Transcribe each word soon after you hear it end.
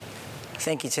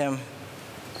Thank you, Tim.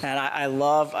 And I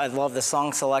love the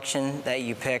song selection that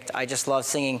you picked. I just love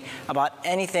singing about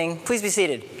anything. Please be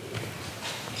seated.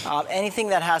 Anything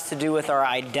that has to do with our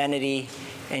identity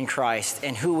in Christ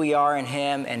and who we are in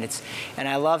Him, and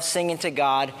I love singing to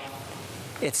God.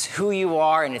 It's who you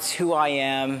are and it's who I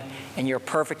am, and you're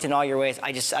perfect in all your ways.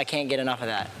 I can't get enough of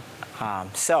that.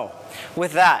 So,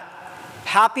 with that,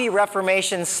 happy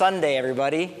Reformation Sunday,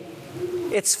 everybody.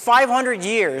 It's 500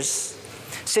 years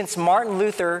since Martin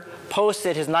Luther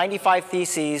posted his 95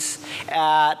 Theses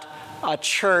at a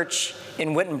church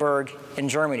in Wittenberg in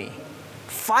Germany.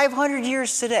 500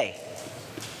 years today.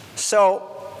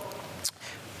 So,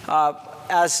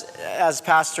 as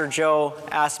Pastor Joe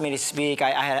asked me to speak,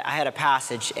 I had a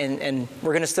passage, and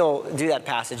we're going to still do that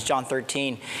passage, John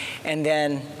 13. And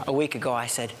then a week ago I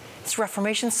said, it's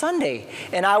Reformation Sunday.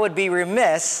 And I would be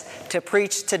remiss to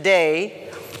preach today,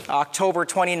 October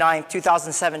 29th,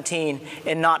 2017,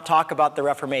 and not talk about the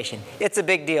Reformation. It's a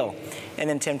big deal. And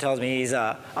then Tim tells me he's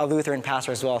a Lutheran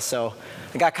pastor as well, so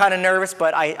I got kind of nervous,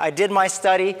 but I did my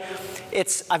study.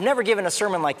 I've never given a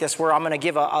sermon like this where I'm going to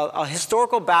give a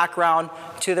historical background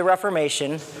to the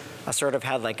Reformation. I sort of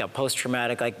had like a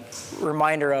post-traumatic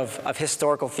reminder of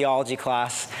historical theology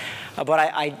class. But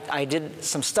I did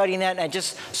some studying that, and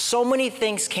so many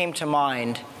things came to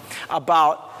mind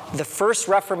about the first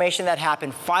Reformation that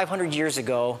happened 500 years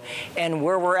ago and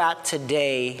where we're at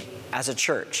today as a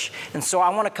church. And so I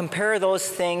want to compare those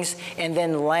things and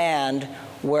then land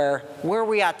where are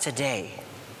we at today.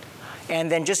 And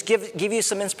then just give you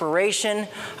some inspiration,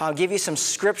 give you some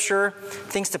scripture,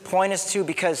 things to point us to,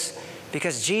 because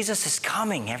Jesus is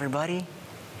coming, everybody.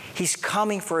 He's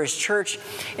coming for His church.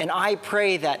 And I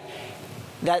pray that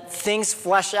things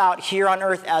flesh out here on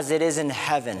earth as it is in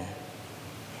heaven.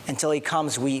 Until He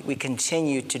comes, we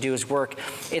continue to do His work.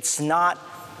 It's not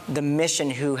the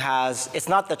it's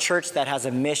not the church that has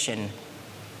a mission.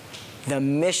 The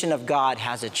mission of God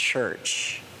has a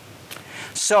church.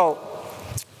 So,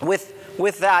 with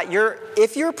that,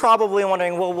 if you're probably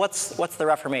wondering, well, what's the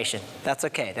Reformation? That's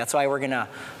okay. That's why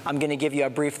I'm gonna give you a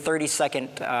brief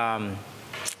 30-second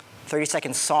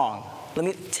song.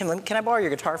 Tim, can I borrow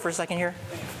your guitar for a second here?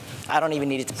 I don't even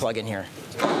need it to plug in here.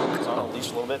 It's on at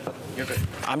least a little bit. You're good.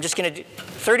 I'm just gonna do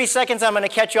 30 seconds. I'm gonna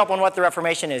catch you up on what the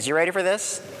Reformation is. You ready for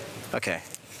this? Okay.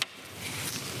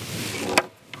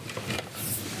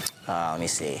 Let me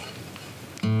see.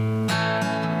 In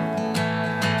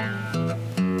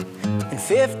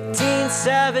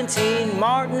 1517,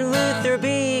 Martin Luther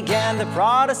began the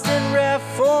Protestant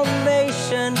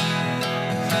Reformation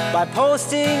by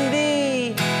posting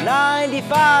the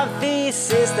 95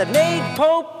 Theses that made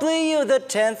Pope Leo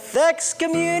X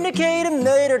excommunicate him.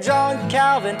 Later, John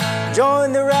Calvin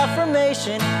joined the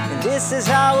Reformation, and this is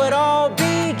how it all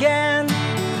began.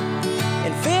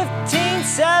 In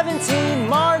 1517,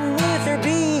 Martin Luther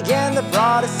began the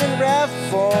Protestant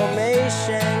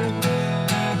Reformation.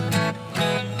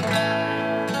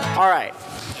 All right.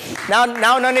 Now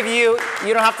none of you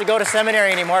don't have to go to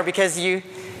seminary anymore because you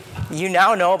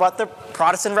now know about the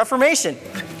Protestant Reformation.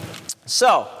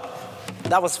 So,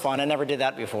 that was fun. I never did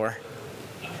that before.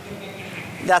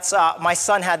 That's my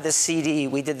son had this CD.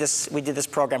 We did this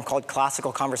program called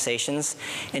Classical Conversations,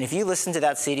 and if you listen to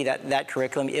that CD, that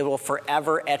curriculum, it will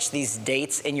forever etch these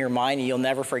dates in your mind, and you'll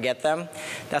never forget them.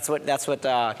 That's what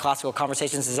Classical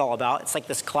Conversations is all about. It's like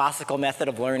this classical method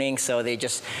of learning. So they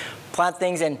just plant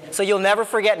things in. So you'll never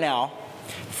forget now.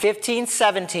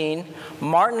 1517,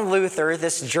 Martin Luther,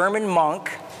 this German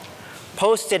monk,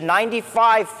 posted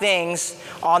 95 things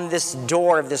on this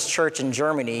door of this church in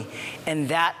Germany, and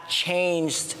that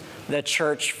changed the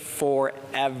church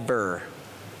forever.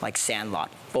 Like Sandlot,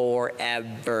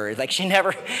 forever. Like she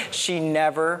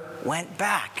never went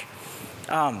back.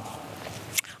 I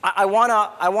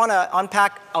wanna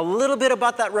unpack a little bit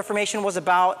about that Reformation was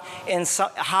about and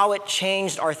how it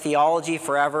changed our theology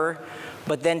forever,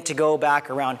 but then to go back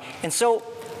around. And so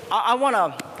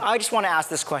I just want to ask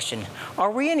this question. Are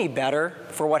we any better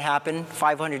for what happened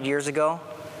 500 years ago?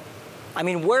 I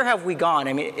mean, where have we gone?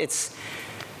 I mean, it's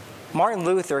Martin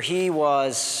Luther, you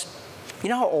know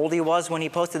how old he was when he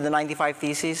posted the 95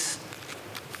 Theses?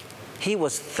 He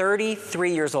was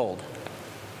 33 years old.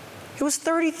 He was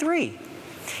 33.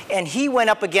 And he went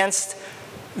up against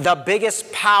the biggest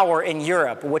power in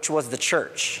Europe, which was the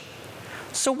church.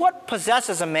 So what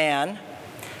possesses a man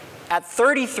at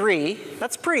 33?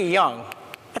 That's pretty young.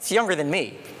 That's younger than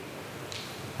me.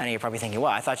 I know you're probably thinking,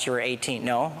 well, I thought you were 18.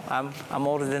 No, I'm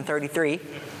older than 33.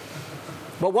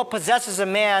 But what possesses a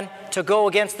man to go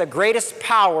against the greatest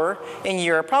power in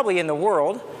Europe, probably in the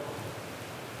world,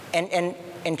 and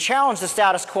challenge the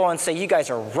status quo and say, you guys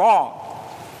are wrong?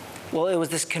 Well, it was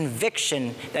this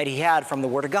conviction that he had from the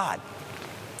Word of God.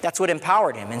 That's what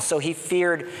empowered him, and so he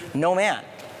feared no man.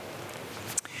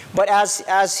 But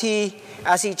as he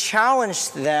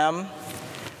challenged them,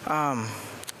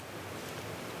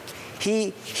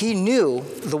 he knew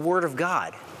the Word of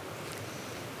God,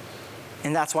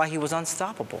 and that's why he was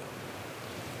unstoppable.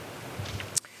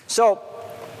 So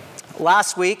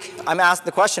last week,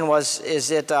 the question was,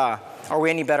 are we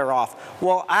any better off?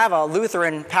 Well, I have a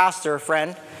Lutheran pastor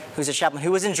friend who's a chaplain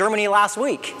who was in Germany last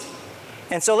week.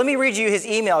 And so let me read you his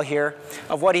email here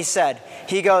of what he said.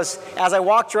 He goes, as I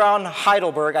walked around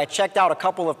Heidelberg, I checked out a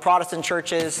couple of Protestant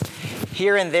churches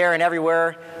here and there and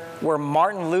everywhere were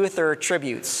Martin Luther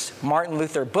tributes, Martin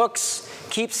Luther books,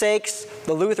 keepsakes,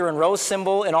 the Lutheran rose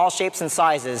symbol in all shapes and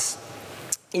sizes,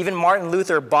 even Martin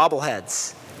Luther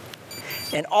bobbleheads,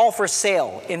 and all for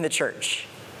sale in the church.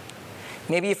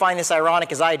 Maybe you find this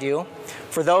ironic as I do.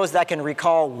 For those that can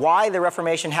recall why the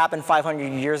Reformation happened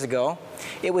 500 years ago,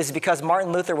 it was because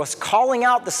Martin Luther was calling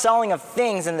out the selling of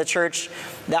things in the church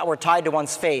that were tied to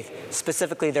one's faith,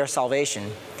 specifically their salvation.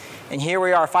 And here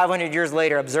we are 500 years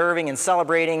later observing and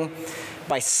celebrating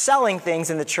by selling things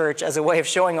in the church as a way of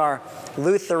showing our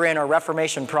Lutheran or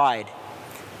Reformation pride.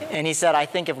 And he said, I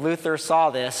think if Luther saw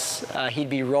this, he'd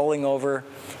be rolling over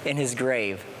in his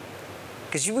grave.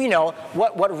 Because we know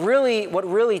what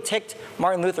really ticked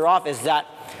Martin Luther off is that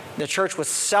the church was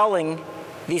selling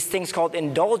these things called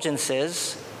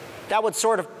indulgences that would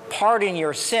sort of pardon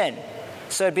your sin.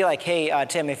 So it'd be like, hey,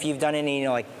 Tim, if you've done any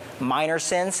minor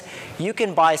sins, you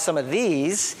can buy some of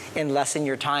these and lessen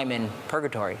your time in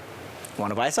purgatory.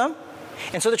 Want to buy some?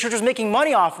 And so the church was making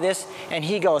money off this, and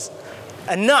he goes,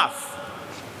 enough.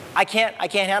 I can't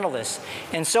handle this.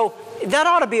 And so that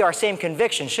ought to be our same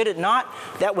conviction, should it not?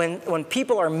 That when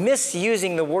people are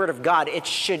misusing the Word of God, it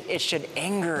should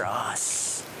anger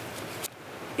us.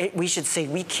 We should say,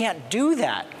 we can't do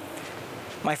that.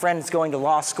 My friend's going to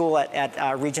law school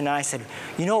at Regent, and I said,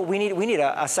 we need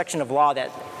a section of law that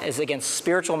is against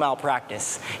spiritual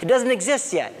malpractice. It doesn't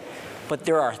exist yet, but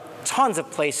there are tons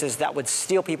of places that would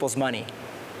steal people's money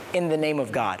in the name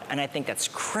of God, and I think that's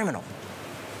criminal.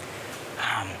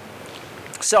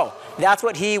 So that's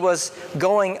what he was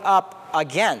going up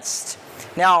against.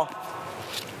 Now,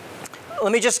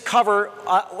 let me just cover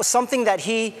something that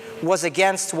he was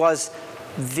against was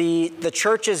the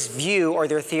church's view or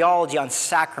their theology on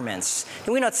sacraments.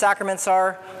 Do we know what sacraments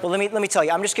are? Well, let me tell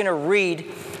you. I'm just going to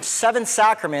read 7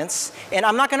 sacraments, and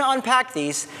I'm not going to unpack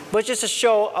these, but just to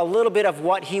show a little bit of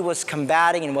what he was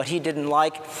combating and what he didn't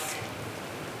like.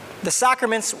 The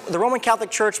sacraments, the Roman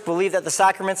Catholic Church believed that the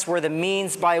sacraments were the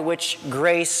means by which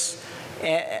grace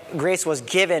was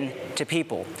given to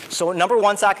people. So number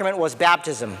 1 sacrament was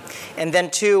baptism, and then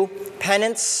 2,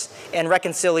 penance and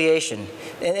reconciliation.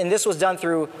 And this was done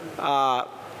through,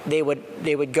 they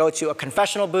would go to a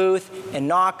confessional booth and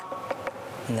knock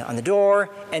on the door,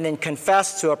 and then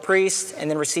confess to a priest, and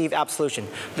then receive absolution.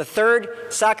 The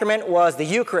 3rd sacrament was the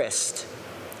Eucharist.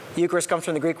 Eucharist comes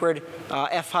from the Greek word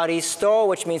Eucharisto,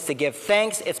 which means to give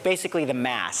thanks. It's basically the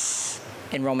Mass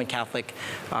in Roman Catholic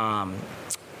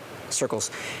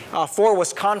circles. 4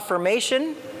 was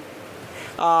confirmation.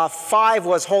 5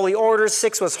 was holy orders.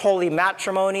 6 was holy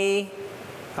matrimony,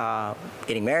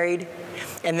 getting married.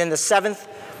 And then the 7th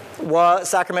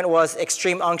sacrament was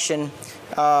extreme unction.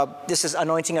 This is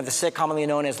anointing of the sick, commonly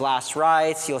known as last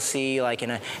rites. You'll see, like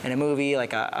in a movie,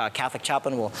 like a Catholic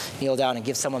chaplain will kneel down and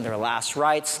give someone their last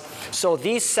rites. So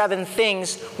these 7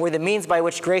 things were the means by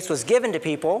which grace was given to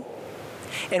people.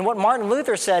 And what Martin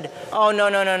Luther said, oh,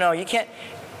 no, you can't.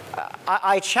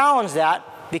 I challenge that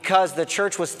because the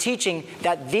church was teaching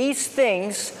that these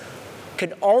things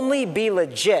could only be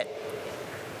legit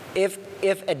if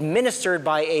administered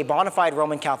by a bona fide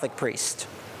Roman Catholic priest.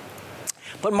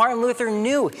 But Martin Luther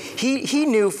knew. He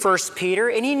knew 1 Peter,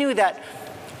 and he knew that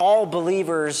all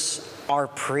believers are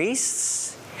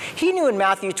priests. He knew in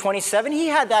Matthew 27, he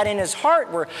had that in his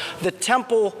heart where the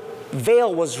temple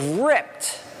veil was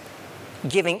ripped,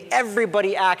 giving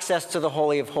everybody access to the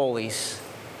Holy of Holies.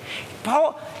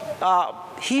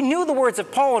 He knew the words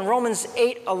of Paul in Romans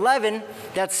 8:11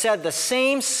 that said, the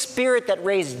same Spirit that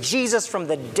raised Jesus from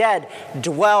the dead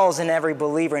dwells in every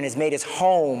believer and has made his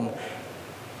home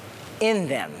in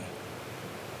them.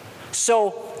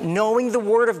 So knowing the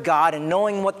Word of God and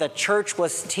knowing what the church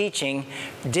was teaching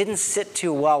didn't sit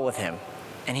too well with him.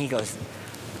 And he goes,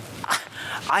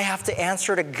 I have to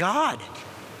answer to God.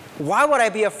 Why would I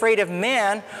be afraid of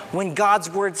man when God's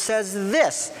Word says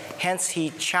this? Hence, he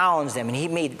challenged them, and he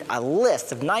made a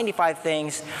list of 95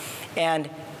 things. And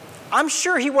I'm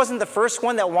sure he wasn't the first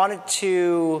one that wanted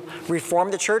to reform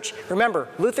the church. Remember,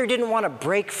 Luther didn't want to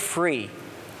break free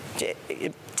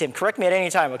Tim, correct me at any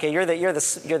time, okay? You're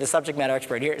the subject matter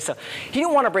expert here. So he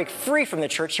didn't want to break free from the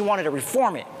church. He wanted to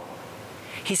reform it.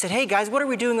 He said, hey, guys, what are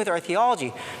we doing with our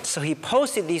theology? So he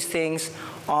posted these things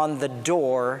on the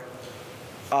door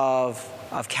of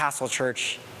Castle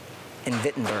Church in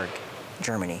Wittenberg,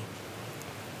 Germany.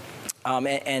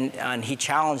 And he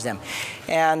challenged them.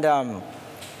 And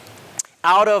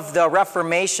out of the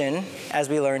Reformation, as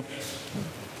we learned,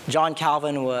 John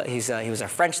Calvin, he was a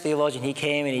French theologian. He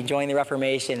came and he joined the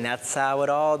Reformation. That's how it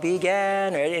all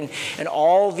began. Right? And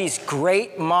all these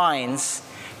great minds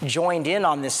joined in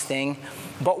on this thing.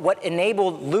 But what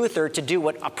enabled Luther to do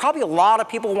what probably a lot of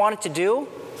people wanted to do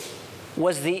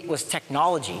was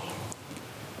technology.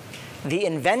 The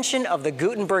invention of the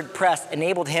Gutenberg press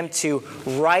enabled him to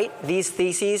write these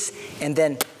theses and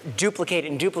then duplicate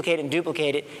it and duplicate it and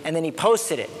duplicate it, and then he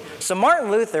posted it. So Martin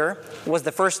Luther was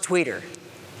the first tweeter.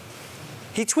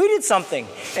 He tweeted something,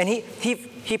 and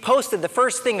he posted the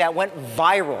first thing that went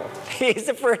viral.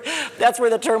 That's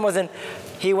where the term was in.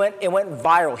 It went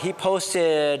viral. He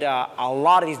posted a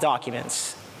lot of these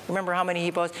documents. Remember how many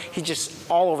he posted? He's just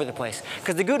all over the place.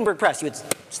 Because the Gutenberg press, he would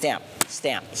stamp,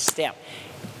 stamp, stamp.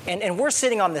 And we're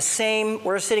sitting on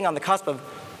the cusp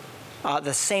of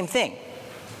the same thing.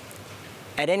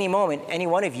 At any moment, any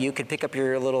one of you could pick up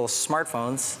your little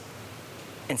smartphones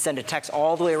and send a text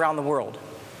all the way around the world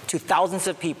to thousands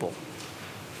of people.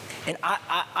 And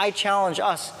I challenge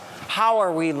us, how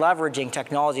are we leveraging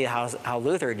technology how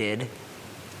Luther did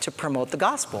to promote the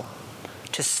gospel,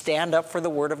 to stand up for the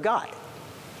Word of God,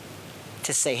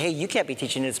 to say, hey, you can't be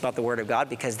teaching it's about the Word of God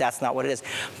because that's not what it is.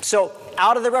 So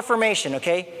out of the Reformation,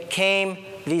 okay, came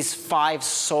these 5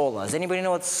 solas. Anybody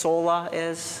know what sola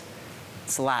is?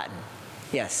 It's Latin.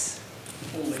 Yes.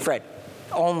 Only. Fred.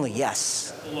 Only,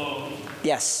 yes. Alone.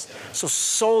 Yes. So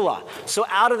sola. So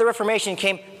out of the Reformation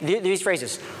came these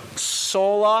phrases.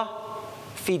 Sola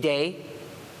fide,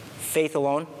 faith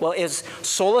alone. Well, is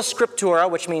sola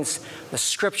scriptura, which means the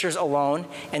scriptures alone.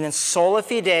 And then sola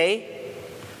fide,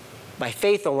 by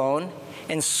faith alone.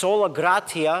 And sola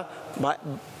gratia,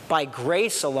 by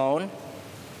grace alone.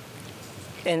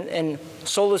 And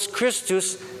solus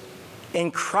Christus,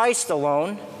 in Christ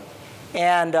alone.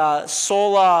 And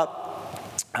sola,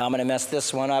 I'm going to mess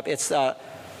this one up. It's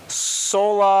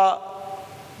sola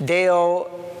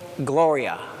Deo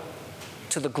Gloria,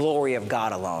 to the glory of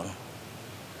God alone.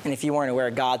 And if you weren't aware,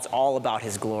 God's all about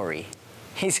his glory.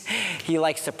 He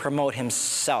likes to promote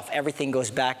himself. Everything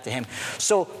goes back to him.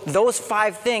 So those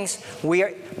 5 things,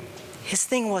 his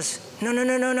thing was,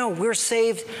 no. We're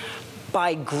saved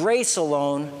by grace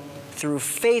alone, through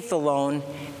faith alone,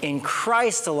 in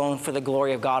Christ alone, for the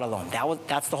glory of God alone.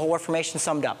 That's the whole Reformation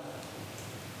summed up.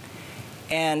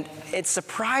 And it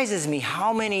surprises me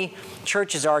how many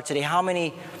churches are today, how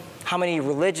many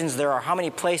religions there are, how many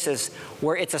places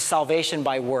where it's a salvation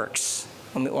by works.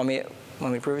 Want me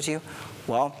to prove it to you?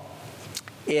 Well,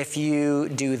 if you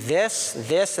do this,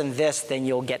 this, and this, then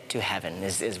you'll get to heaven,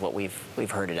 is what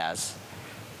we've heard it as.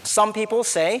 Some people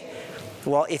say,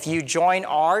 well, if you join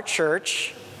our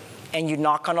church and you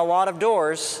knock on a lot of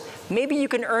doors, maybe you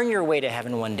can earn your way to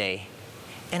heaven one day.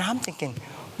 And I'm thinking,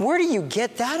 where do you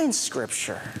get that in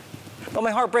Scripture? But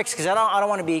my heart breaks because I don't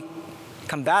want to be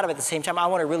combative at the same time. I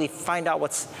want to really find out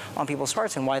what's on people's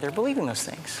hearts and why they're believing those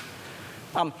things.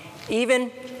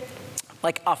 Even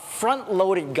like a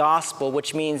front-loaded gospel,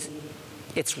 which means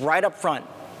it's right up front.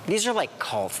 These are like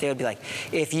cults. They would be like,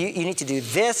 if you need to do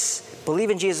this, believe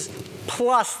in Jesus,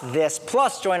 plus this,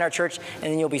 plus join our church, and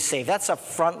then you'll be saved. That's a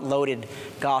front-loaded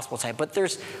gospel type. But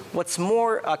there's what's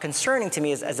more concerning to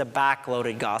me is as a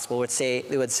back-loaded gospel. They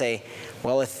would say,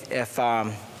 well, if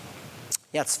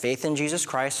it's faith in Jesus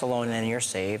Christ alone, and then you're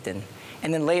saved. And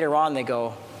then later on they go,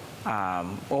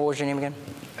 what was your name again?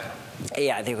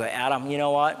 Yeah, they go, Adam, you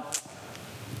know what?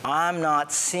 I'm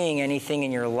not seeing anything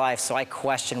in your life, so I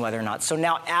question whether or not. So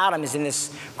now Adam is in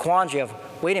this quandary of,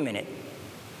 wait a minute,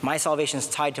 my salvation is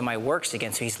tied to my works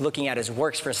again. So he's looking at his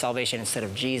works for salvation instead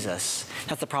of Jesus.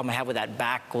 That's the problem I have with that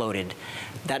backloaded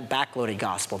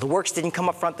gospel. The works didn't come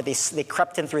up front, but they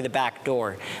crept in through the back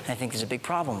door. And I think there's a big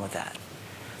problem with that.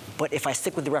 But if I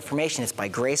stick with the Reformation, it's by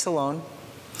grace alone,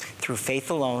 through faith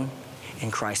alone,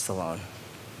 in Christ alone.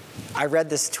 I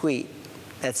read this tweet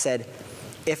that said,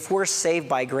 if we're saved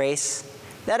by grace,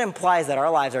 that implies that our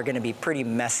lives are going to be pretty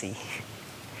messy.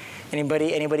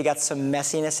 Anybody got some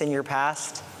messiness in your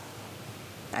past?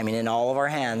 I mean, in all of our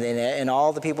hands, and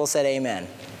all the people said amen.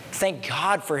 Thank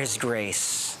God for his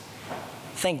grace.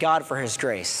 Thank God for his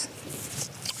grace.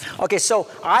 Okay, so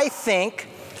I think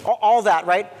all that,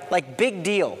 right? Like, big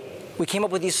deal. We came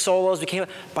up with these solos. We came up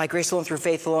by grace alone, through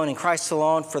faith alone, in Christ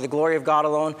alone, for the glory of God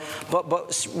alone.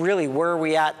 But really, where are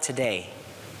we at today?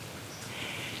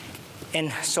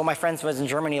 And so my friend was in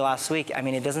Germany last week. I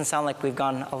mean, it doesn't sound like we've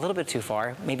gone a little bit too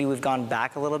far. Maybe we've gone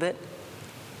back a little bit.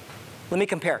 Let me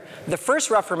compare. The first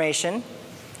Reformation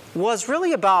was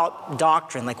really about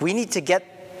doctrine. Like, we need to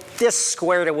get this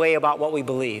squared away about what we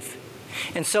believe.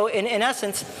 And so in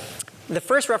essence, the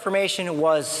first Reformation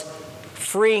was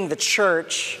freeing the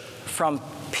church from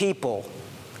people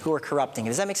who are corrupting it.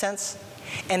 Does that make sense?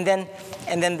 And then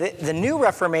the new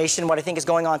Reformation, what I think is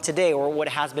going on today, or what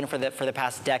has been for the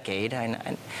past decade,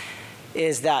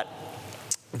 is that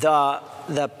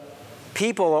the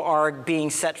people are being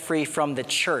set free from the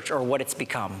church, or what it's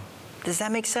become. Does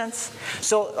that make sense?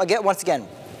 So once again,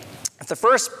 if the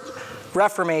first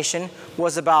Reformation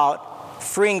was about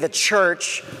freeing the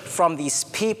church from these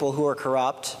people who are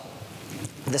corrupt,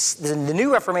 the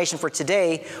new Reformation for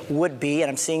today would be, and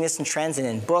I'm seeing this in trends and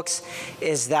in books,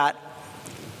 is that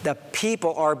the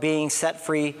people are being set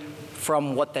free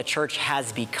from what the church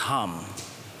has become.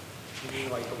 You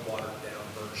mean like the watered-down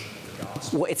version of the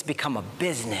gospel? Well, it's become a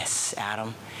business,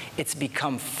 Adam. It's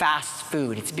become fast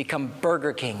food. It's become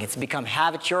Burger King. It's become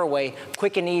have it your way,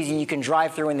 quick and easy. You can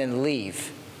drive through and then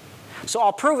leave. So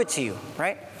I'll prove it to you,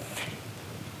 right?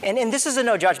 And this is a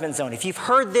no judgment zone. If you've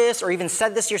heard this or even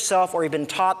said this yourself or you've been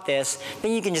taught this,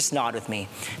 then you can just nod with me.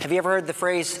 Have you ever heard the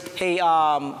phrase, hey,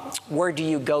 where do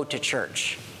you go to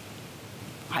church?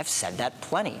 I've said that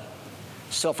plenty.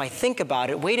 So if I think about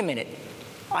it, wait a minute.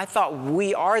 I thought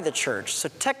we are the church. So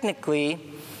technically,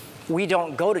 we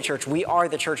don't go to church. We are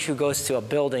the church who goes to a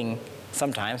building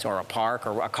sometimes, or a park,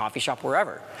 or a coffee shop,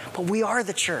 wherever. But we are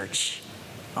the church.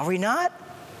 Are we not?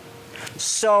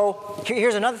 So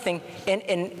here's another thing.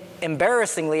 And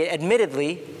embarrassingly,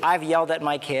 admittedly, I've yelled at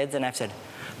my kids and I've said,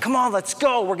 come on, let's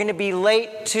go. We're going to be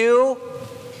late too.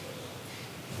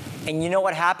 And you know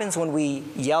what happens when we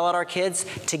yell at our kids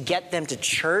to get them to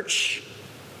church?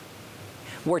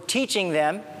 We're teaching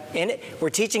them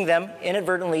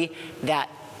inadvertently that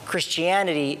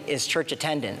Christianity is church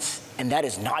attendance, and that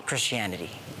is not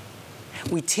Christianity.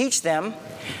 We teach them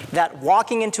that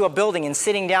walking into a building and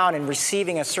sitting down and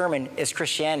receiving a sermon is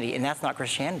Christianity, and that's not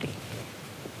Christianity.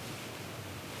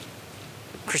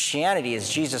 Christianity is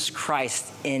Jesus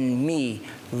Christ in me,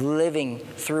 living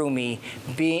through me,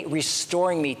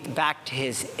 restoring me back to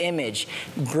his image,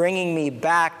 bringing me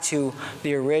back to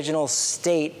the original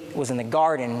state, was in the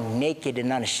garden, naked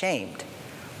and unashamed.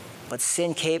 But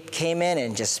sin came in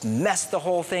and just messed the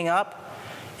whole thing up.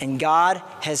 And God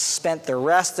has spent the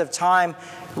rest of time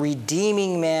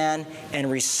redeeming man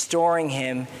and restoring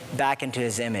him back into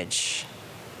his image.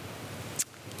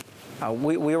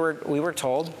 We were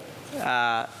told,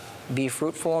 be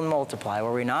fruitful and multiply,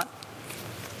 were we not?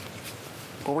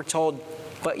 But we're told,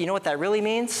 but you know what that really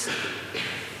means?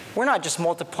 We're not just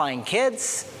multiplying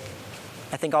kids.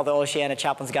 I think all the Oceana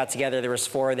chaplains got together. There was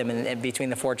 4 of them, and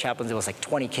between the 4 chaplains, it was like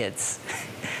 20 kids.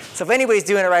 So if anybody's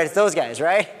doing it right, it's those guys,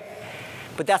 right?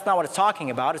 But that's not what it's talking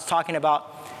about. It's talking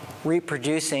about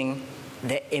reproducing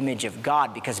the image of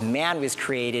God, because man was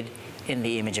created in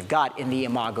the image of God, in the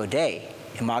Imago Dei.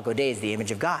 Imago Dei is the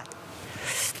image of God.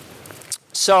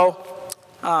 So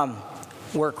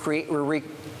we're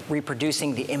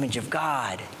reproducing the image of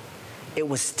God. It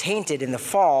was tainted in the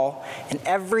fall, and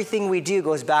everything we do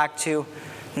goes back to,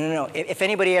 no. If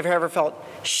anybody ever felt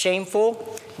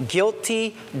shameful,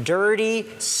 guilty, dirty,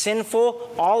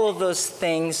 sinful, all of those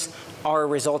things are a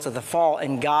result of the fall,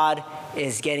 and God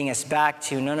is getting us back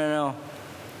to, no.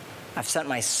 I've sent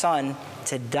my son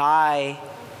to die,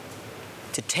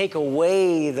 to take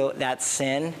away that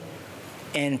sin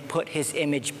and put his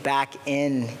image back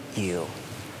in you.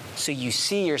 So you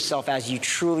see yourself as you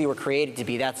truly were created to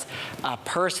be. That's a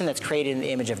person that's created in the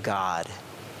image of God.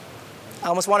 I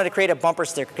almost wanted to create a bumper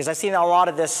sticker, because I've seen a lot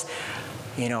of this,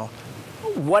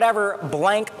 whatever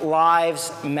blank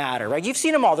lives matter, right? You've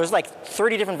seen them all. There's like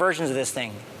 30 different versions of this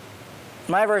thing.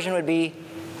 My version would be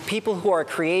people who are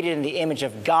created in the image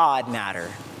of God matter,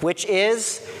 which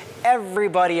is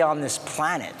everybody on this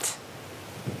planet.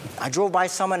 I drove by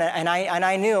someone and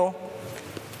I knew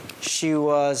she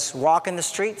was walking the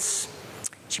streets.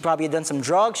 She probably had done some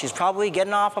drugs. She's probably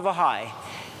getting off of a high.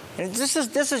 And this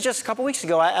is just a couple weeks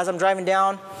ago, as I'm driving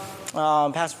down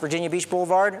past Virginia Beach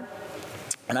Boulevard,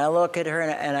 and I look at her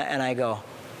and I go,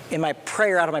 in my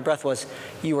prayer out of my breath was,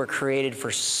 you were created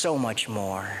for so much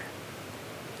more.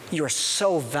 You are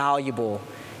so valuable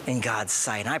in God's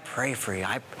sight. And I pray for you.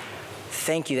 I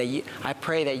thank you I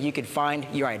pray that you could find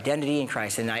your identity in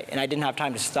Christ. And I didn't have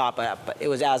time to stop, but it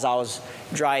was as I was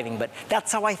driving. But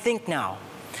that's how I think now.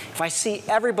 If I see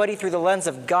everybody through the lens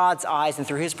of God's eyes and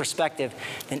through his perspective,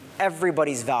 then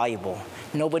everybody's valuable.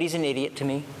 Nobody's an idiot to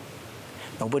me.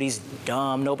 Nobody's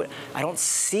dumb. I don't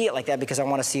see it like that because I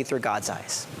want to see it through God's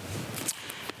eyes.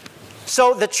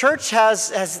 So the church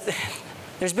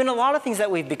there's been a lot of things that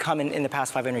we've become in the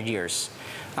past 500 years.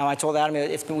 I told Adam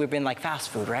we've been like fast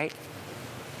food, right?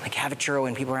 Like have a churro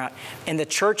and people are out. And the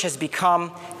church has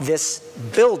become this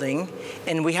building,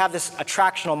 and we have this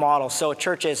attractional model. So a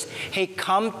church is, hey,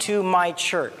 come to my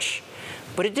church.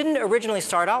 But it didn't originally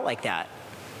start out like that.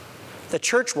 The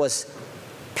church was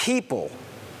people,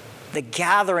 the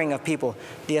gathering of people,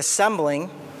 the assembling,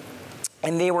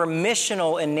 and they were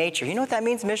missional in nature. You know what that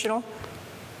means, missional?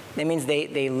 That means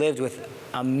they lived with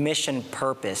a mission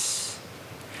purpose.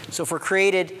 So if we're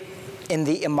created in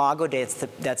the imago Dei,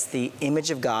 that's the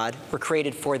image of God, we're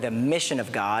created for the mission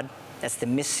of God, that's the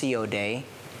missio Dei,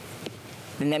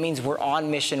 then that means we're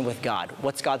on mission with God.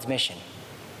 What's God's mission?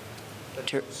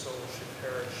 That no soul should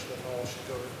perish, that all should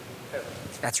go to heaven.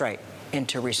 That's right. And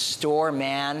to restore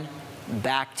man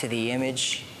back to the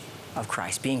image of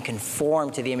Christ, being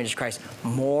conformed to the image of Christ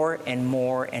more and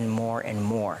more and more and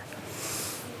more.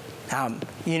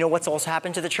 You know what's also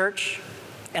happened to the church?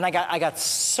 And I got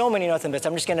so many notes on this.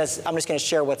 I'm just gonna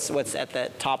share what's at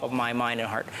the top of my mind and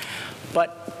heart.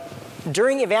 But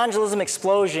during evangelism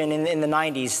explosion in the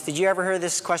 90s, did you ever hear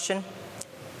this question?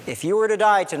 If you were to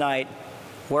die tonight,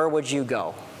 where would you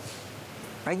go?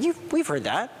 Right? We've heard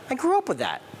that. I grew up with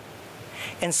that.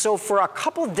 And so for a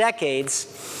couple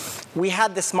decades, we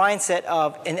had this mindset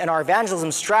of, and our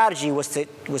evangelism strategy was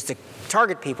to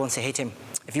target people and say, hey, Tim,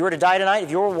 if you were to die tonight,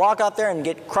 if you were to walk out there and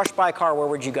get crushed by a car, where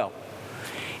would you go?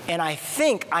 And I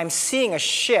think I'm seeing a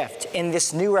shift in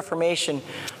this new Reformation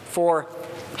for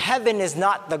heaven is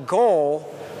not the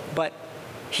goal, but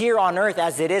here on earth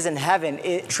as it is in heaven,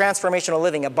 transformational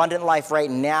living, abundant life right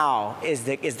now is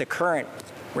the current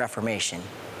Reformation.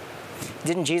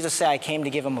 Didn't Jesus say, I came to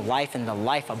give him life and the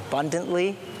life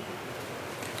abundantly?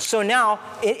 So now,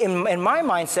 in my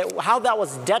mindset, how that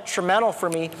was detrimental for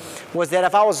me was that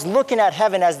if I was looking at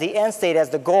heaven as the end state,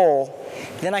 as the goal,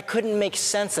 then I couldn't make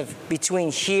sense of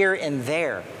between here and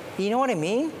there. You know what I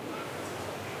mean?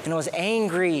 And I was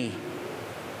angry.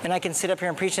 And I can sit up here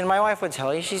and preach, and my wife would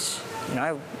tell you,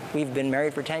 we've been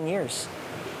married for 10 years.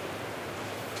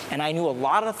 And I knew a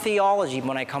lot of theology.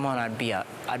 When I come on, I'd be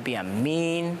a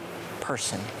mean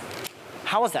person.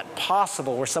 How is that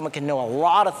possible where someone can know a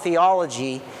lot of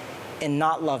theology and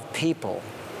not love people?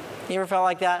 You ever felt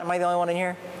like that? Am I the only one in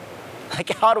here?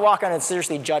 Like I would walk around and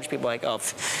seriously judge people like, oh,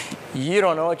 you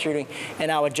don't know what you're doing.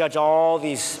 And I would judge all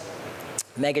these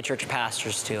megachurch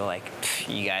pastors too, like,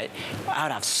 you guys. I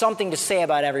would have something to say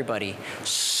about everybody.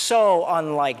 So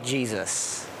unlike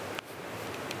Jesus.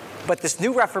 But this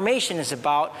new Reformation is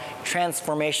about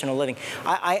transformational living.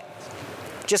 I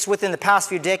just within the past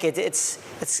few decades,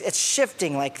 it's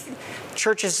shifting. Like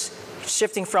churches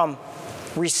shifting from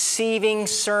receiving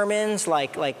sermons,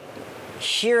 like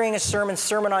hearing a sermon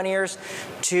on ears,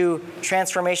 to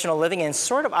transformational living. And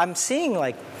sort of, I'm seeing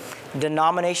like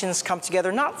denominations come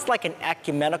together, not like an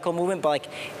ecumenical movement, but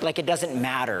like it doesn't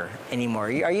matter anymore.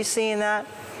 Are you seeing that?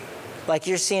 Like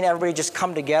you're seeing everybody just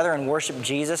come together and worship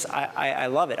Jesus. I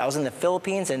love it. I was in the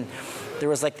Philippines and there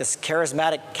was like this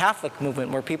charismatic Catholic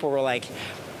movement where people were like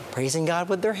praising God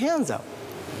with their hands up.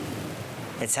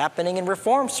 It's happening in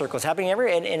Reform circles, happening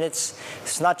everywhere, and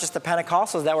it's not just the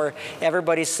Pentecostals that were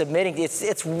everybody's submitting.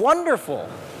 It's wonderful.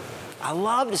 I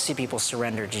love to see people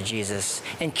surrender to Jesus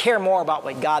and care more about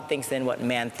what God thinks than what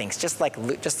man thinks. Just like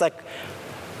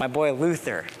my boy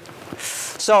Luther.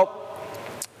 So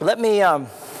let me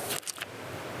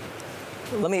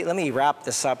wrap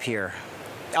this up here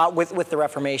with the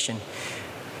Reformation.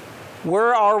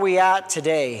 Where are we at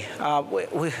today?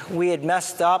 We had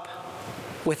messed up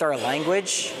with our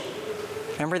language.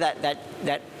 Remember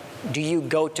that do you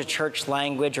go to church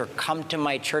language or come to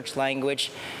my church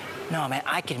language? No, man,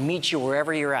 I can meet you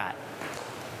wherever you're at.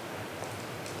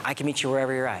 I can meet you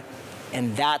wherever you're at.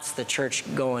 And that's the church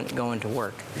going to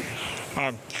work.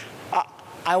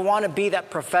 I want to be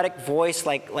that prophetic voice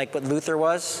like what Luther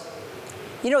was.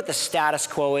 You know what the status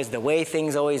quo is, the way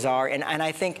things always are. And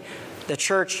I think the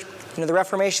church, the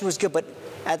Reformation was good, but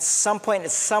at some point, in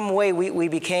some way, we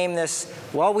became this,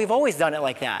 well, we've always done it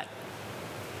like that.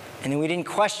 And then we didn't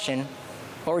question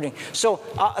what we're doing. So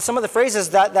some of the phrases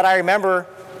that I remember,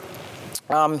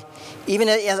 even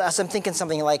as I'm thinking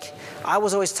something like, I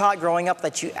was always taught growing up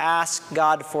that you ask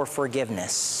God for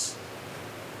forgiveness.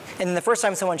 And then the first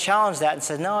time someone challenged that and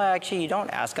said, no, actually, you don't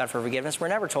ask God for forgiveness. We're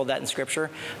never told that in Scripture.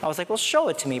 I was like, well, show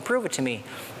it to me. Prove it to me.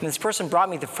 And this person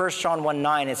brought me to 1 John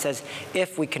 1:9. It says,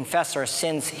 if we confess our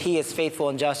sins, he is faithful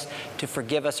and just to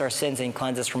forgive us our sins and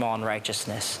cleanse us from all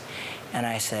unrighteousness. And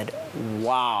I said,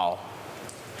 wow.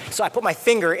 So I put my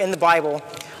finger in the Bible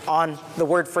on the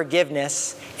word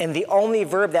forgiveness, and the only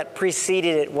verb that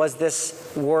preceded it was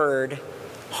this word,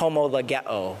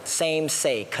 homologeo, same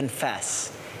say,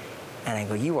 confess. And I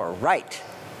go, you are right.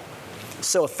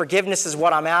 So if forgiveness is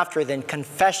what I'm after, then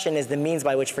confession is the means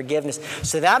by which forgiveness.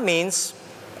 So that means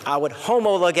I would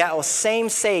homologeo, same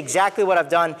say exactly what I've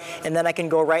done, and then I can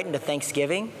go right into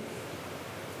thanksgiving.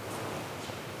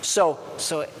 So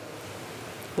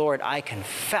Lord, I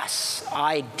confess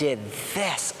I did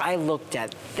this. I looked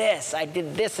at this. I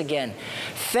did this again.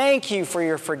 Thank you for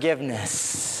your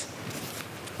forgiveness.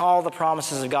 All the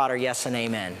promises of God are yes and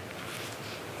amen.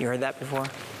 You heard that before?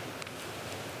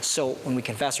 So when we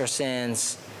confess our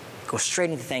sins, go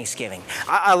straight into thanksgiving.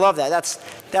 I love that.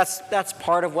 That's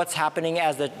part of what's happening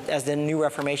as the new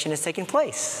Reformation is taking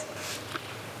place.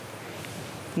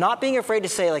 Not being afraid to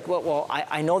say, like, well,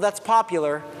 I know that's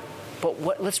popular,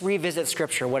 but let's revisit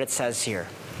Scripture, what it says here.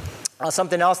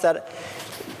 Something else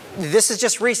this is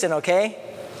just recent, okay?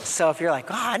 So if you're like,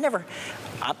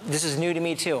 this is new to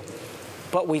me too.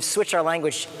 But we've switched our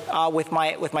language with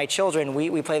my children.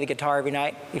 We play the guitar every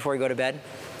night before we go to bed.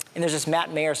 And there's this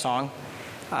Matt Mayer song.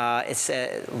 It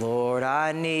says, Lord,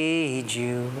 I need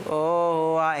you.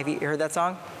 Oh, have you heard that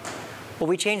song? Well,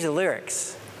 we changed the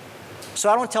lyrics. So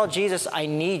I don't tell Jesus I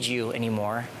need you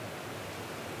anymore.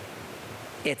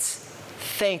 It's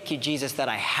thank you, Jesus, that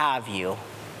I have you.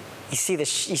 You see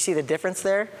the difference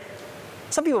there?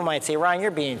 Some people might say, Ryan,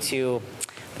 you're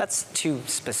that's too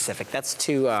specific. That's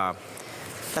too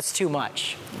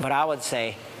much. But I would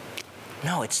say,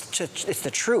 no, it's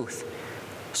the truth.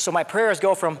 So my prayers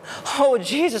go from, oh,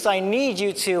 Jesus, I need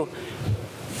you, to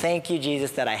thank you,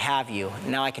 Jesus, that I have you.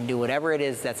 Now I can do whatever it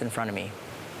is that's in front of me.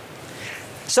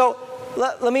 So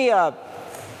let me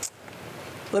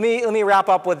wrap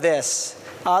up with this.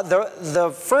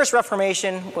 The first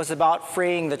Reformation was about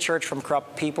freeing the church from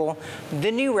corrupt people.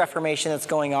 The new Reformation that's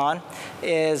going on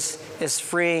is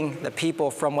freeing the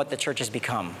people from what the church has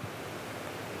become.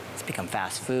 It's become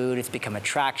fast food. It's become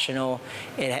attractional.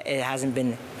 It hasn't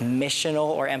been missional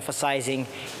or emphasizing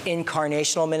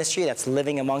incarnational ministry that's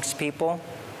living amongst people.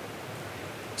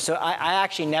 So I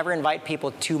actually never invite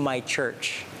people to my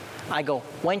church. I go,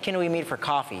 when can we meet for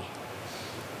coffee?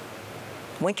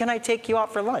 When can I take you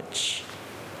out for lunch?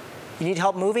 You need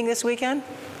help moving this weekend?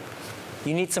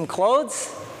 You need some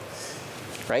clothes?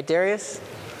 Right, Darius?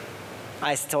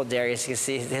 I told Darius, you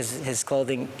see, his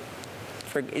clothing,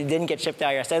 it didn't get shipped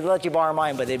out here. I said, I'd let you borrow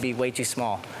mine, but it'd be way too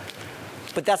small.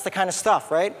 But that's the kind of stuff,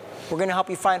 right? We're going to help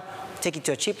you take you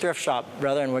to a cheap thrift shop,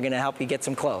 brother, and we're going to help you get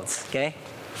some clothes, okay?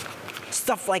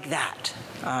 Stuff like that.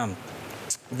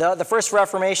 The first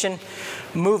Reformation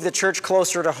moved the church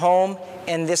closer to home,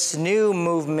 and this new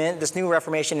movement, this new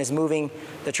Reformation, is moving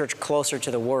the church closer to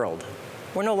the world.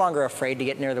 We're no longer afraid to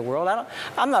get near the world.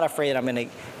 I'm not afraid that I'm going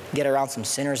to get around some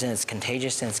sinners and it's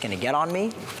contagious and it's going to get on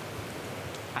me.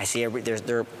 I see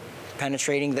they're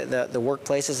penetrating the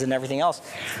workplaces and everything else.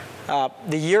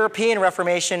 The European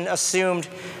Reformation assumed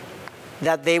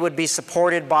that they would be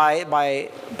supported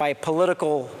by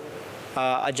political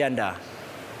agenda.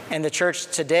 And the church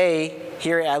today,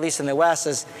 here at least in the West,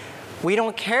 says, we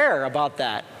don't care about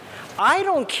that. I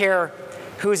don't care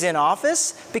who's in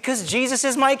office because Jesus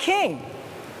is my king.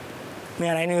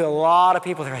 Man, I knew a lot of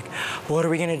people that are like, what are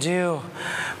we going to do?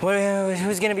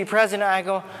 Who's going to be president? I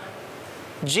go,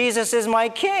 Jesus is my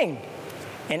king.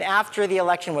 And after the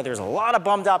election, where there's a lot of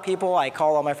bummed out people, I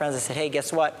called all my friends and said, hey,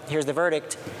 guess what? Here's the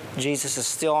verdict. Jesus is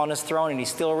still on his throne and he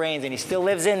still reigns and he still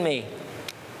lives in me.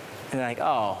 And they're like,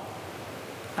 oh.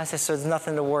 I said, so there's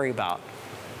nothing to worry about.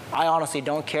 I honestly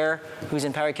don't care who's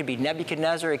in power. It could be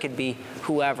Nebuchadnezzar. It could be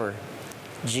whoever.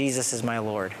 Jesus is my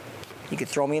Lord. You could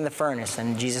throw me in the furnace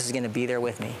and Jesus is going to be there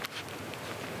with me.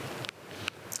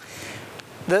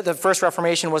 The first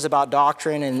Reformation was about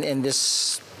doctrine, and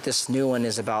this new one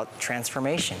is about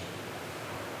transformation.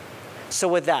 So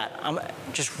with that, I'm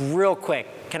just real quick.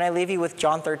 Can I leave you with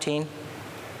John 13?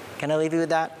 Can I leave you with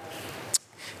that?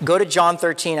 Go to John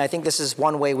 13. I think this is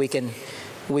one way we can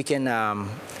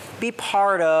be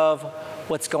part of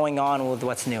what's going on with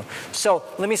what's new. So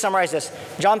let me summarize this.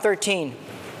 John 13,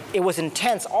 it was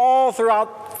intense all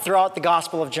throughout the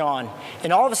Gospel of John.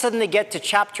 And all of a sudden they get to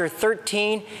chapter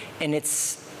 13 and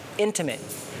it's intimate.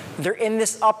 They're in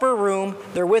this upper room.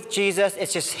 They're with Jesus.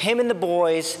 It's just him and the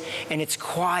boys and it's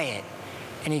quiet.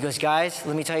 And he goes, guys,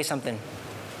 let me tell you something.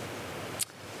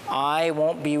 I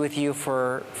won't be with you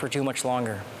for too much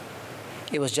longer.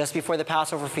 It was just before the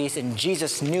Passover feast, and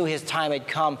Jesus knew his time had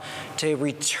come to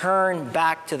return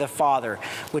back to the Father,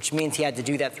 which means he had to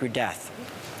do that through death.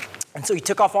 And so he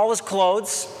took off all his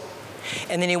clothes,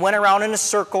 and then he went around in a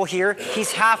circle here.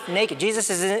 He's half naked. Jesus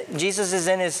is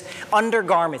in his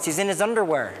undergarments. He's in his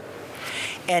underwear.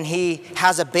 And he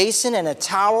has a basin and a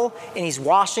towel, and he's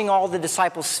washing all the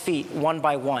disciples' feet one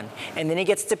by one. And then he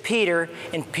gets to Peter,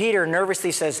 and Peter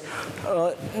nervously says,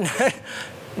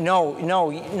 No,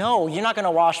 you're not going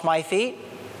to wash my feet.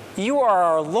 You are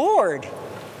our Lord.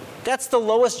 That's the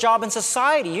lowest job in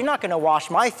society. You're not going to wash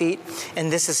my feet.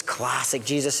 And this is classic.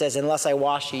 Jesus says, unless I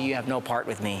wash you, you have no part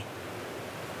with me.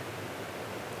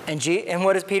 And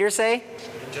what does Peter say?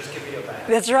 Just give me a bath.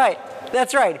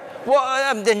 That's right.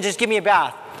 Well, then just give me a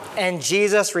bath. And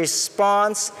Jesus'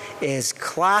 response is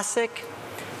classic.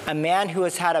 A man who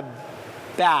has had a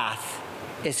bath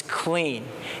is clean.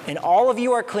 And all of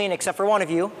you are clean except for one of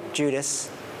you, Judas.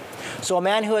 So a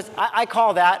man who is, I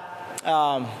call that,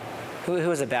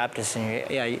 who is a Baptist in here?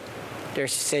 Yeah,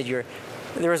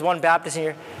 there was one Baptist in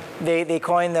here. They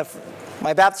coined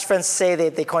my Baptist friends say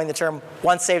they coined the term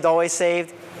once saved, always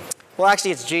saved. Well,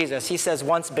 actually it's Jesus. He says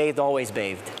once bathed, always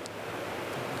bathed.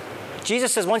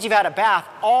 Jesus says once you've had a bath,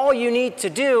 all you need to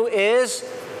do is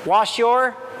wash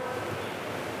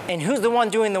and who's the one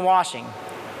doing the washing?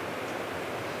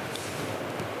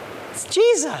 It's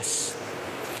Jesus.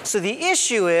 So the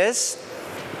issue is,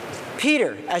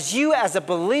 Peter, as a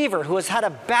believer who has had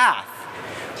a bath,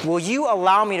 will you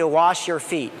allow me to wash your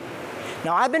feet?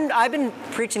 Now, I've been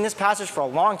preaching this passage for a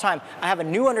long time. I have a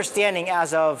new understanding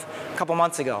as of a couple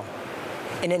months ago.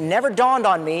 And it never dawned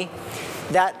on me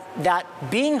that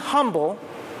being humble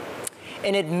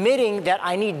and admitting that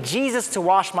I need Jesus to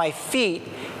wash my feet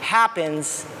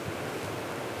happens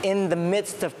in the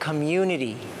midst of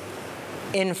community,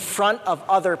 in front of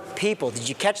other people. Did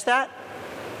you catch that?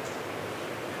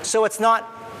 So it's not,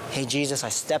 hey, Jesus, I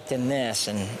stepped in this,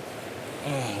 and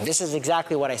this is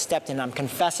exactly what I stepped in. I'm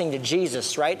confessing to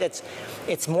Jesus, right?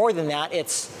 It's more than that.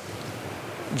 It's,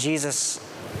 Jesus,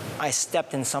 I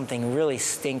stepped in something really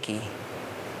stinky.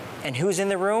 And who's in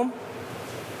the room?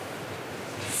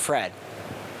 Fred,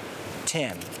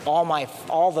 Tim, all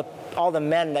the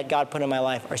men that God put in my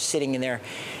life are sitting in there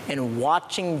and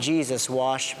watching Jesus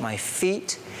wash my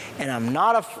feet, and I'm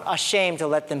not ashamed to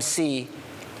let them see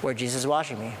where Jesus is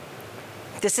washing me.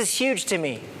 This is huge to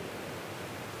me.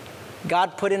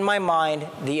 God put in my mind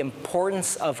the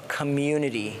importance of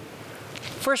community.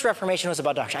 First Reformation was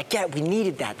about doctrine. I get it, we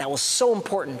needed that. That was so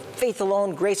important. Faith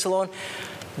alone, grace alone.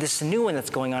 This new one that's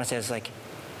going on says like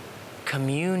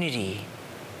community.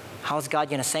 How is God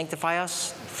going to sanctify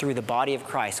us? Through the body of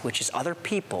Christ, which is other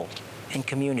people and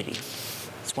community.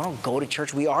 So we don't go to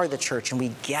church. We are the church, and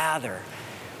we gather.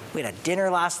 We had a dinner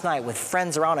last night with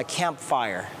friends around a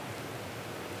campfire,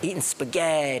 eating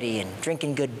spaghetti and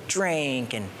drinking good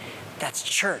drink, and that's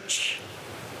church.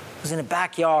 It was in a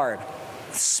backyard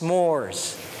with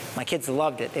s'mores. My kids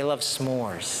loved it. They love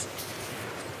s'mores.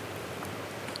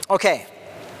 Okay.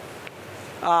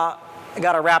 I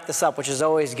got to wrap this up, which is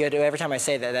always good. Every time I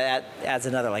say that adds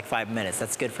another 5 minutes.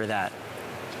 That's good for that.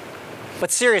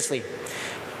 But seriously,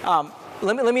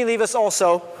 let me leave us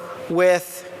also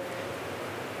with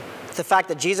the fact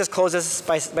that Jesus closes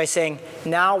by saying,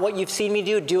 now what you've seen me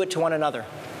do it to one another.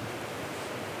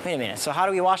 Wait a minute. So how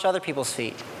do we wash other people's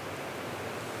feet?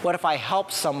 What if I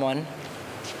help someone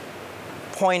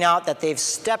point out that they've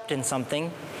stepped in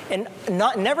something and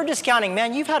never discounting,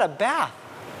 man, you've had a bath.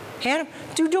 Hannah,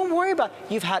 dude, don't worry about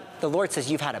it. The Lord says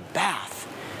you've had a bath.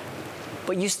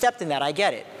 But you stepped in that, I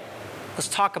get it. Let's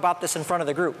talk about this in front of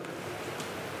the group.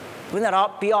 Wouldn't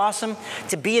that be awesome?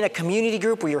 To be in a community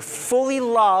group where you're fully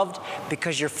loved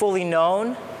because you're fully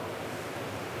known,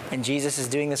 and Jesus is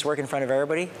doing this work in front of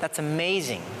everybody? That's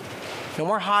amazing. No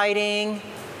more hiding.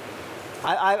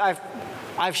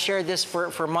 I've shared this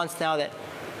for months now that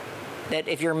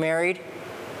if you're married,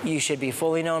 you should be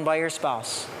fully known by your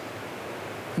spouse.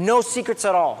 No secrets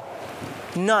at all.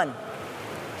 None.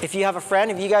 If you have a friend,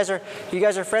 if you guys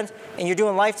are friends and you're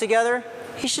doing life together,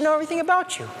 he should know everything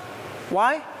about you.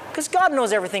 Why? Because God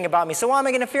knows everything about me. So why am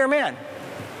I going to fear man?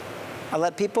 I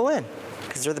let people in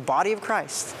because they're the body of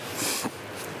Christ.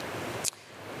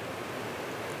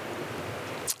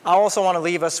 I also want to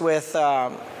leave us with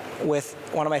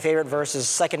one of my favorite verses,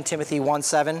 2 Timothy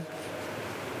 1:7,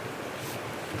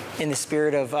 in the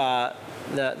spirit of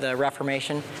the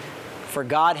Reformation. For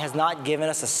God has not given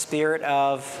us a spirit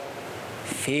of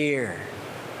fear.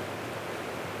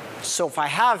 So if I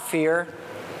have fear,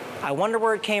 I wonder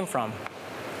where it came from.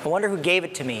 I wonder who gave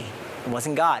it to me. It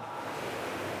wasn't God.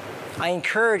 I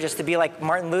encourage us to be like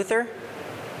Martin Luther.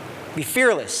 Be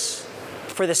fearless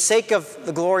for the sake of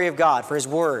the glory of God, for his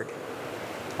word.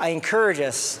 I encourage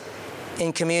us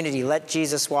in community. Let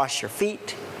Jesus wash your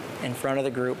feet in front of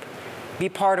the group. Be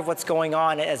part of what's going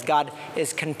on as God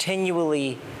is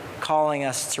continually calling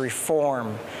us to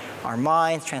reform our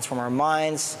minds, transform our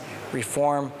minds,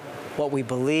 reform what we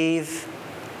believe,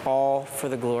 all for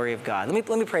the glory of God. Let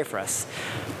me pray for us.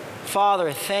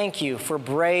 Father, thank you for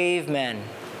brave men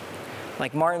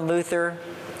like Martin Luther,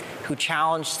 who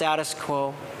challenged status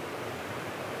quo,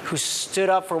 who stood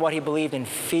up for what he believed and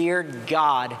feared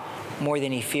God more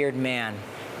than he feared man.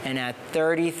 And at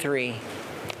 33,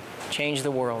 changed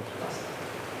the world.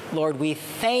 Lord, we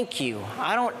thank you.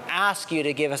 I don't ask you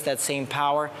to give us that same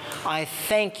power. I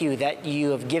thank you that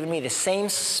you have given me the same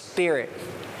Spirit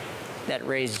that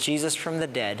raised Jesus from the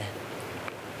dead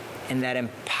and that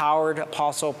empowered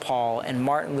Apostle Paul and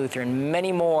Martin Luther and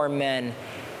many more men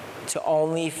to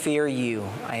only fear you.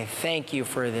 I thank you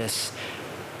for this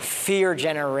fear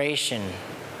generation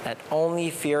that only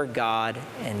fear God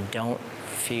and don't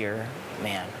fear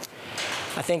man.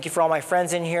 I thank you for all my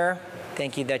friends in here.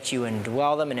 Thank you that you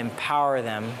indwell them and empower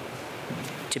them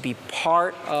to be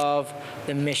part of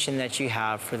the mission that you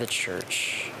have for the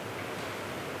church.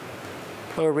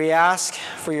 Lord, we ask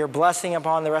for your blessing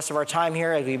upon the rest of our time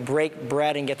here as we break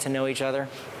bread and get to know each other.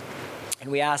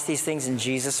 And we ask these things in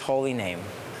Jesus' holy name.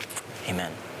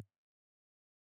 Amen.